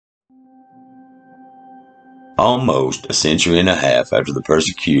Almost a century and a half after the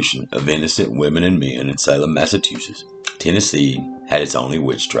persecution of innocent women and men in Salem, Massachusetts, Tennessee had its only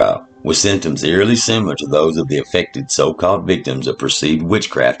witch trial, with symptoms eerily similar to those of the affected so-called victims of perceived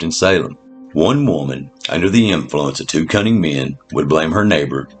witchcraft in Salem. One woman, under the influence of two cunning men, would blame her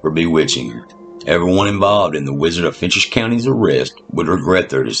neighbor for bewitching her. Everyone involved in the Wizard of Fentress County's arrest would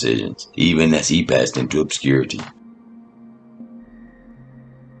regret their decisions, even as he passed into obscurity.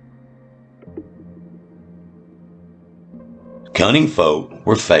 Cunning folk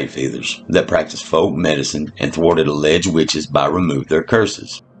were faith healers that practiced folk medicine and thwarted alleged witches by removing their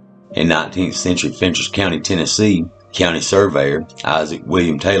curses. In 19th century Fentress County, Tennessee, county surveyor Isaac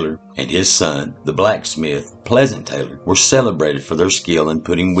William Taylor and his son, the blacksmith Pleasant Taylor, were celebrated for their skill in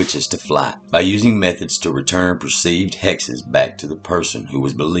putting witches to flight by using methods to return perceived hexes back to the person who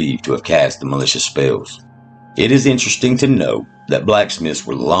was believed to have cast the malicious spells. It is interesting to note that blacksmiths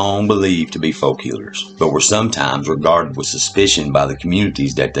were long believed to be folk healers, but were sometimes regarded with suspicion by the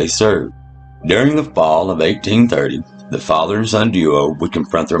communities that they served. During the fall of 1830, the father and son duo would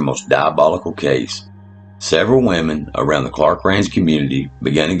confront their most diabolical case. Several women around the Clark Range community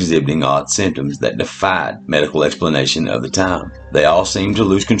began exhibiting odd symptoms that defied medical explanation of the time. They all seemed to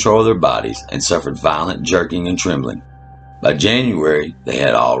lose control of their bodies and suffered violent jerking and trembling. By January, they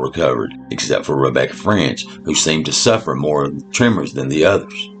had all recovered, except for Rebecca French, who seemed to suffer more tremors than the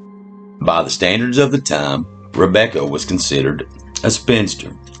others. By the standards of the time, Rebecca was considered a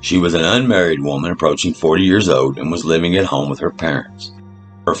spinster. She was an unmarried woman approaching 40 years old and was living at home with her parents.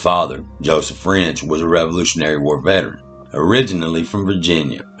 Her father, Joseph French, was a Revolutionary War veteran, originally from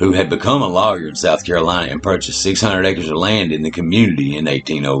Virginia, who had become a lawyer in South Carolina and purchased 600 acres of land in the community in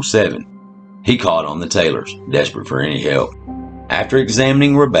 1807. He called on the Taylors, desperate for any help. After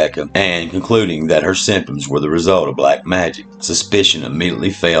examining Rebecca and concluding that her symptoms were the result of black magic, suspicion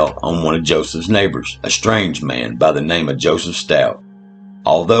immediately fell on one of Joseph's neighbors, a strange man by the name of Joseph Stout.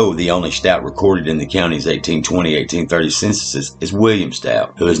 Although the only Stout recorded in the county's 1820-1830 censuses is William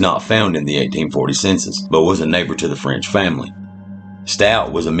Stout, who is not found in the 1840 census, but was a neighbor to the French family.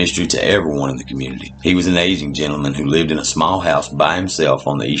 Stout was a mystery to everyone in the community. He was an aging gentleman who lived in a small house by himself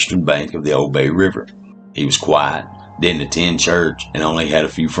on the eastern bank of the Old Bay River. He was quiet, didn't attend church, and only had a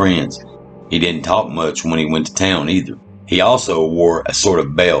few friends. He didn't talk much when he went to town either. He also wore a sort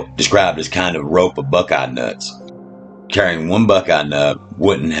of belt, described as kind of rope of buckeye nuts. Carrying one buckeye nut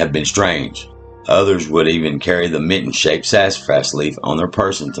wouldn't have been strange. Others would even carry the mitten-shaped sassafras leaf on their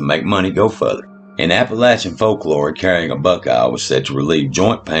person to make money go further. In Appalachian folklore, carrying a buckeye was said to relieve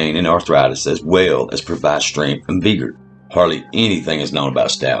joint pain and arthritis as well as provide strength and vigor. Hardly anything is known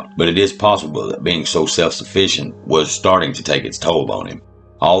about Stout, but it is possible that being so self-sufficient was starting to take its toll on him.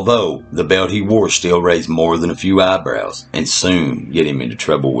 Although the belt he wore still raised more than a few eyebrows and soon get him into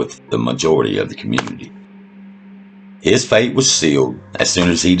trouble with the majority of the community. His fate was sealed as soon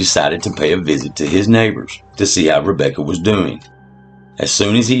as he decided to pay a visit to his neighbors to see how Rebecca was doing. As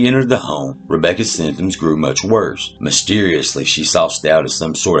soon as he entered the home, Rebecca's symptoms grew much worse. Mysteriously, she saw Stout as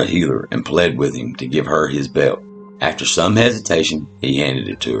some sort of healer and pled with him to give her his belt. After some hesitation, he handed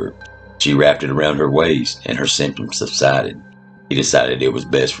it to her. She wrapped it around her waist and her symptoms subsided. He decided it was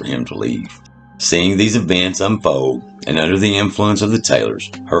best for him to leave. Seeing these events unfold, and under the influence of the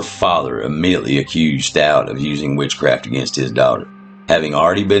Taylors, her father immediately accused Stout of using witchcraft against his daughter. Having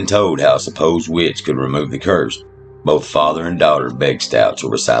already been told how a supposed witch could remove the curse, both father and daughter begged Stout to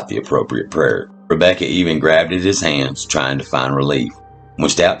recite the appropriate prayer. Rebecca even grabbed at his hands, trying to find relief. When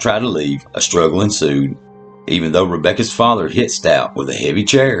Stout tried to leave, a struggle ensued. Even though Rebecca's father hit Stout with a heavy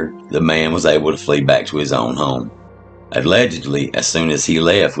chair, the man was able to flee back to his own home. Allegedly, as soon as he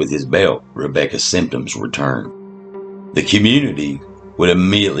left with his belt, Rebecca's symptoms returned. The community would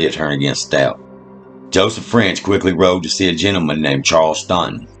immediately turn against Stout. Joseph French quickly rode to see a gentleman named Charles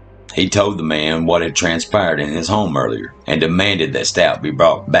Staunton. He told the man what had transpired in his home earlier and demanded that Stout be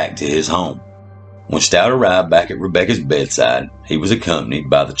brought back to his home. When Stout arrived back at Rebecca's bedside, he was accompanied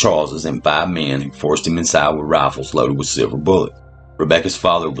by the Charleses and 5 men who forced him inside with rifles loaded with silver bullets. Rebecca's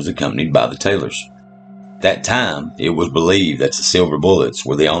father was accompanied by the Taylors. At that time, it was believed that the silver bullets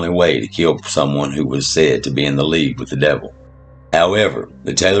were the only way to kill someone who was said to be in the league with the devil. However,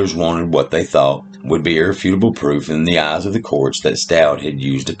 the Taylors wanted what they thought would be irrefutable proof in the eyes of the courts that Stout had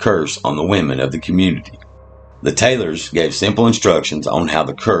used a curse on the women of the community. The Taylors gave simple instructions on how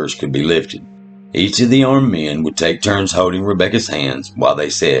the curse could be lifted. Each of the armed men would take turns holding Rebecca's hands while they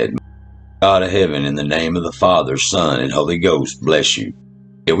said, "God of heaven, in the name of the Father, Son, and Holy Ghost, bless you."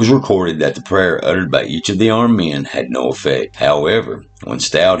 It was recorded that the prayer uttered by each of the armed men had no effect. However, when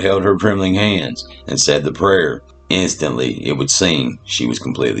Stout held her trembling hands and said the prayer, instantly it would seem she was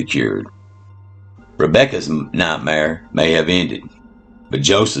completely cured. Rebecca's nightmare may have ended, but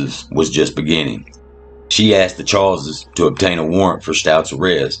Joseph's was just beginning. She asked the Charleses to obtain a warrant for Stout's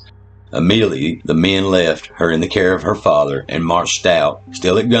arrest. Immediately, the men left her in the care of her father and marched Stout,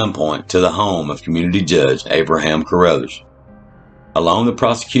 still at gunpoint, to the home of community judge Abraham Carruthers. Along with the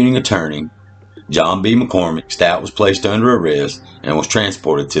prosecuting attorney, John B. McCormick, Stout was placed under arrest and was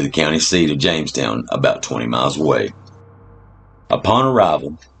transported to the county seat of Jamestown, about 20 miles away. Upon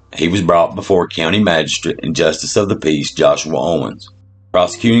arrival, he was brought before County Magistrate and Justice of the Peace Joshua Owens.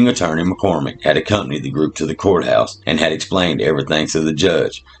 Prosecuting attorney McCormick had accompanied the group to the courthouse and had explained everything to the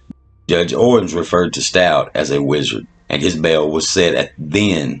judge. Judge Owens referred to Stout as a wizard, and his bail was set at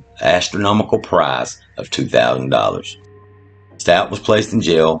then astronomical price of $2,000. Stout was placed in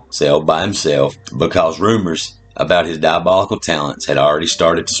jail cell by himself because rumors about his diabolical talents had already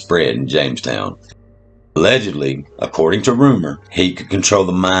started to spread in Jamestown. Allegedly, according to rumor, he could control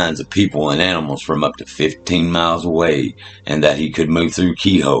the minds of people and animals from up to 15 miles away, and that he could move through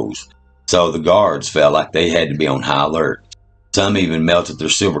keyholes. So the guards felt like they had to be on high alert. Some even melted their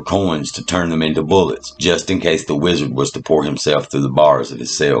silver coins to turn them into bullets, just in case the wizard was to pour himself through the bars of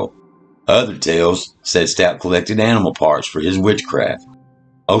his cell. Other tales said Stout collected animal parts for his witchcraft.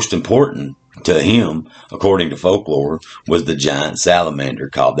 Most important to him, according to folklore, was the giant salamander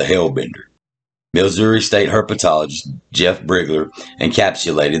called the Hellbender. Missouri State herpetologist Jeff Brigler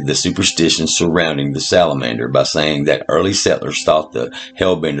encapsulated the superstitions surrounding the salamander by saying that early settlers thought the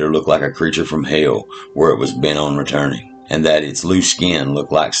Hellbender looked like a creature from hell where it was bent on returning, and that its loose skin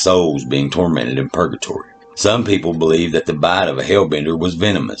looked like souls being tormented in purgatory. Some people believed that the bite of a hellbender was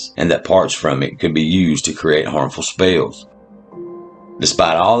venomous, and that parts from it could be used to create harmful spells.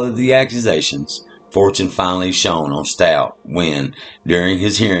 Despite all of the accusations, fortune finally shone on Stout when, during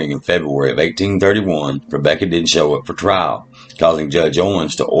his hearing in February of 1831, Rebecca didn't show up for trial, causing Judge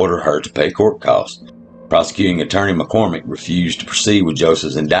Owens to order her to pay court costs. Prosecuting attorney McCormick refused to proceed with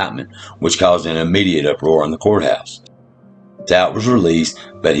Joseph's indictment, which caused an immediate uproar in the courthouse. Stout was released,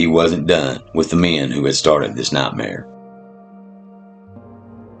 but he wasn't done with the men who had started this nightmare.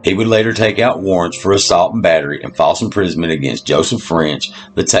 He would later take out warrants for assault and battery and false imprisonment against Joseph French,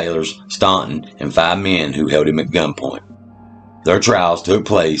 the Taylors, Staunton, and 5 men who held him at gunpoint. Their trials took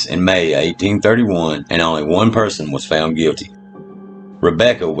place in May 1831, and only one person was found guilty.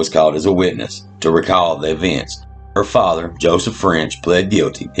 Rebecca was called as a witness to recall the events. Her father, Joseph French, pled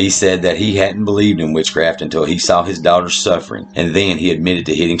guilty. He said that he hadn't believed in witchcraft until he saw his daughter suffering, and then he admitted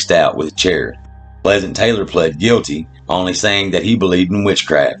to hitting Stout with a chair. Pleasant Taylor pled guilty, only saying that he believed in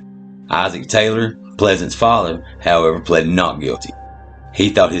witchcraft. Isaac Taylor, Pleasant's father, however, pled not guilty. He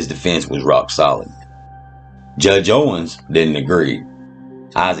thought his defense was rock solid. Judge Owens didn't agree.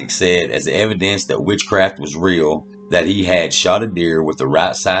 Isaac said, as evidence that witchcraft was real, that he had shot a deer with the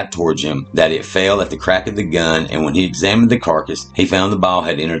right side towards him, that it fell at the crack of the gun, and when he examined the carcass, he found the ball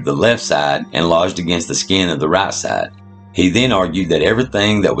had entered the left side and lodged against the skin of the right side. He then argued that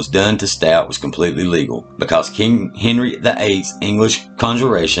everything that was done to Stout was completely legal, because King Henry VIII's English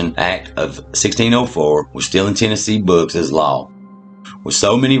Conjuration Act of 1604 was still in Tennessee books as law. With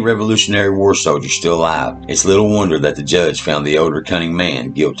so many Revolutionary War soldiers still alive, it's little wonder that the judge found the older cunning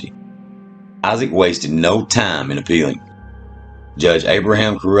man guilty. Isaac wasted no time in appealing. Judge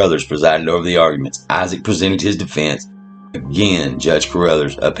Abraham Carruthers presided over the arguments. Isaac presented his defense. Again, Judge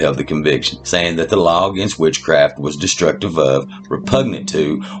Carruthers upheld the conviction, saying that the law against witchcraft was destructive of, repugnant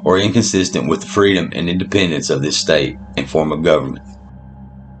to, or inconsistent with the freedom and independence of this state and form of government.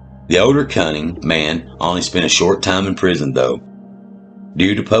 The older cunning man only spent a short time in prison, though.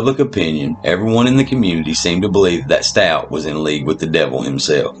 Due to public opinion, everyone in the community seemed to believe that Stout was in league with the devil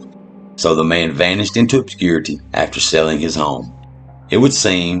himself. So the man vanished into obscurity after selling his home. It would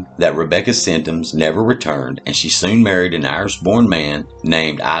seem that Rebecca's symptoms never returned, and she soon married an Irish-born man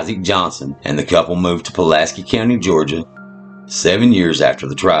named Isaac Johnson, and the couple moved to Pulaski County, Georgia, 7 years after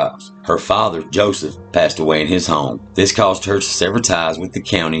the trials. Her father, Joseph, passed away in his home. This caused her to sever ties with the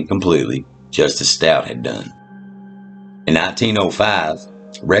county completely, just as Stout had done. In 1905,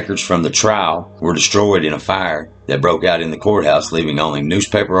 records from the trial were destroyed in a fire that broke out in the courthouse, leaving only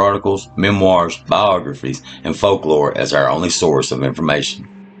newspaper articles, memoirs, biographies, and folklore as our only source of information.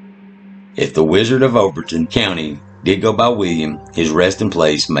 If the Wizard of Fentress County did go by William, his resting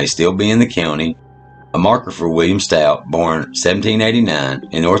place may still be in the county. A marker for William Stout, born 1789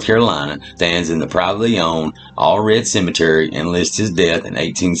 in North Carolina, stands in the privately owned All Red Cemetery and lists his death in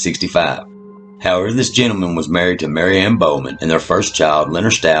 1865. However, this gentleman was married to Mary Ann Bowman, and their first child,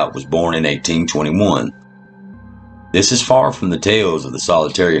 Leonard Stout, was born in 1821. This is far from the tales of the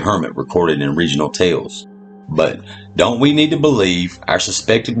solitary hermit recorded in regional tales. But don't we need to believe our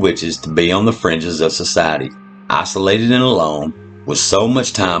suspected witches to be on the fringes of society, isolated and alone, with so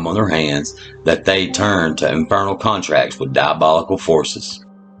much time on their hands that they turn to infernal contracts with diabolical forces?